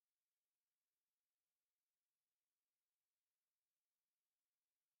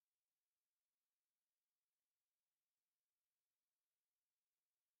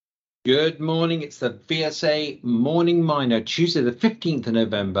Good morning. It's the VSA Morning Miner, Tuesday, the 15th of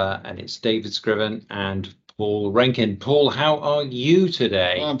November, and it's David Scriven and Paul Rankin. Paul, how are you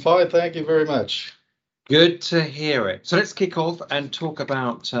today? I'm fine, thank you very much. Good to hear it. So let's kick off and talk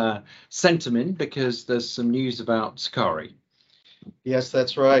about Centamin, because there's some news about Sakari. Yes,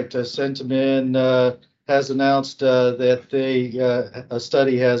 that's right. Centamin has announced that a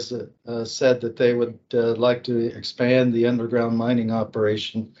study has said that they would like to expand the underground mining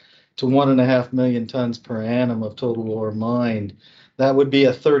operation to 1.5 million tons per annum of total ore mined. That would be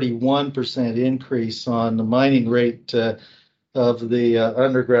a 31% increase on the mining rate of the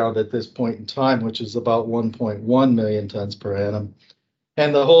underground at this point in time, which is about 1.1 million tons per annum.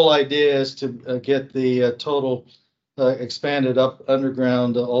 And the whole idea is to get the total expanded up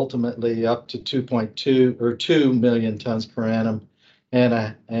underground ultimately up to 2.2 or 2 million tons per annum,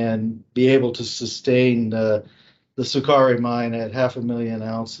 and be able to sustain the Sukari mine at 500,000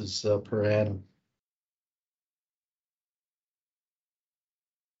 ounces per annum.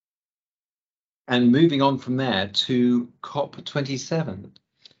 And moving on from there to COP27.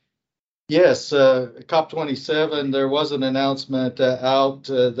 Yes, COP27, there was an announcement out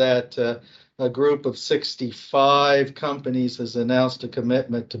that a group of 65 companies has announced a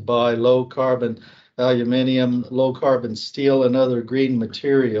commitment to buy low carbon aluminum, low carbon steel, and other green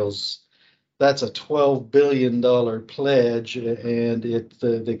materials. That's a $12 billion pledge, and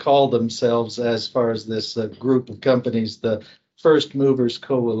they call themselves, as far as this group of companies, the First Movers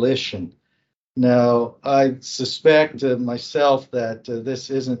Coalition. Now, I suspect myself that this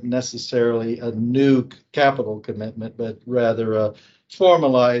isn't necessarily a new capital commitment, but rather a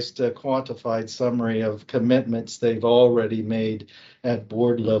formalized, quantified summary of commitments they've already made at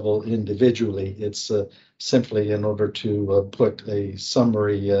board level individually. It's simply in order to put a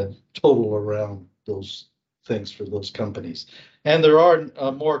summary total around those things for those companies. And there are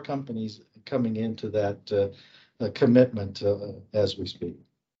more companies coming into that commitment as we speak.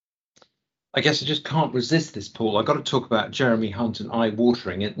 I guess I just can't resist this, Paul. I've got to talk about Jeremy Hunt and eye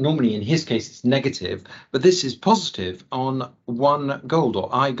watering. Normally, in his case, it's negative, but this is positive on One Gold or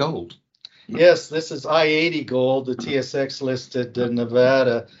iGold. Yes, this is I-80 Gold, the TSX listed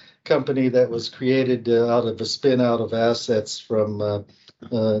Nevada company that was created out of a spin out of assets from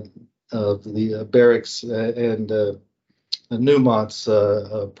the Barrick's and Newmont's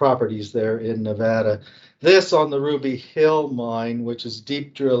properties there in Nevada. This on the Ruby Hill mine, which is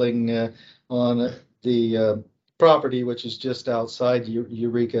deep drilling on the property, which is just outside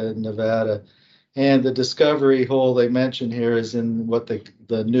Eureka, Nevada. And the discovery hole they mention here is in what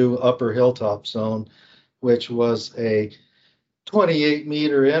the new upper hilltop zone, which was a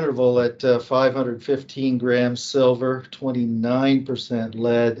 28-meter interval at 515 grams silver, 29%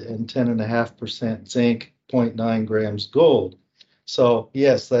 lead, and 10.5% zinc, 0.9 grams gold. So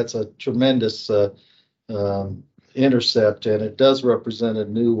yes, that's a tremendous intercept, and it does represent a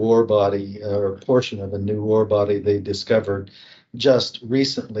new ore body or a portion of a new ore body they discovered just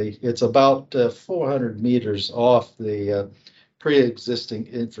recently. It's about 400 meters off the pre-existing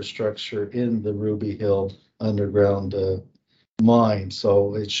infrastructure in the Ruby Hill underground mine,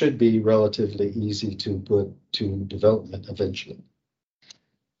 so it should be relatively easy to put to development eventually.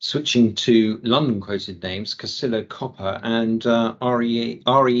 Switching to London quoted names, Cassillo Copper and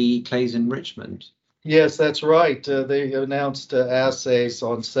REE Clays Enrichment. Yes, that's right. They announced assays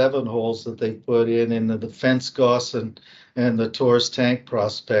on 7 holes that they put in the Fence Goss and the Taurus Tank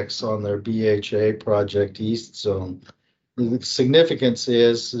prospects on their BHA Project East Zone. The significance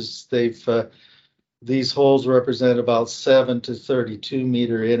is these holes represent about 7 to 32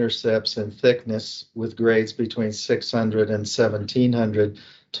 meter intercepts in thickness with grades between 600 and 1700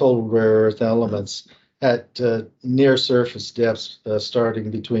 total rare earth elements at near surface depths starting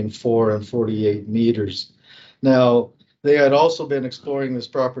between 4 and 48 meters. Now, they had also been exploring this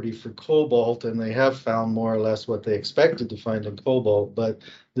property for cobalt, and they have found more or less what they expected to find in cobalt, but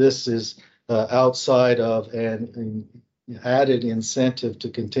this is outside of an added incentive to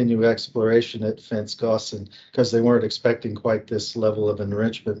continue exploration at Fence Gossan, because they weren't expecting quite this level of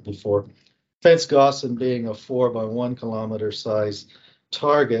enrichment before. Fence Gossan being a 4 by 1 kilometer size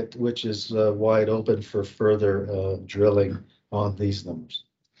target, which is wide open for further drilling on these numbers.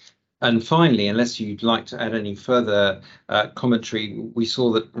 And finally, unless you'd like to add any further commentary, we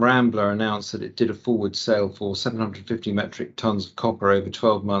saw that Rambler announced that it did a forward sale for 750 metric tons of copper over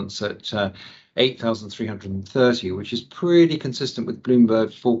 12 months at 8,330, which is pretty consistent with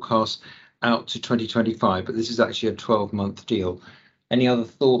Bloomberg forecasts out to 2025. But this is actually a 12-month deal. Any other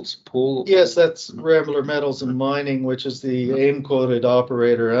thoughts, Paul? Yes, that's Rambler Metals and Mining, which is the AIM-quoted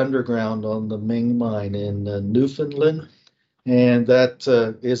operator underground on the Ming mine in Newfoundland. and that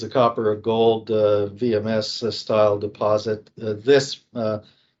is a copper or gold VMS style deposit. This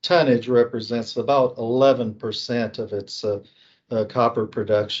tonnage represents about 11% of its copper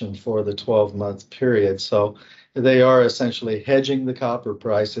production for the 12-month period. So they are essentially hedging the copper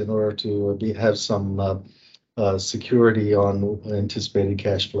price in order to have some security on anticipated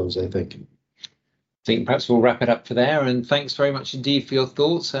cash flows, I think. I think perhaps we'll wrap it up for there. And thanks very much indeed for your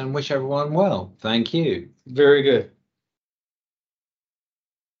thoughts, and wish everyone well. Thank you. Very good.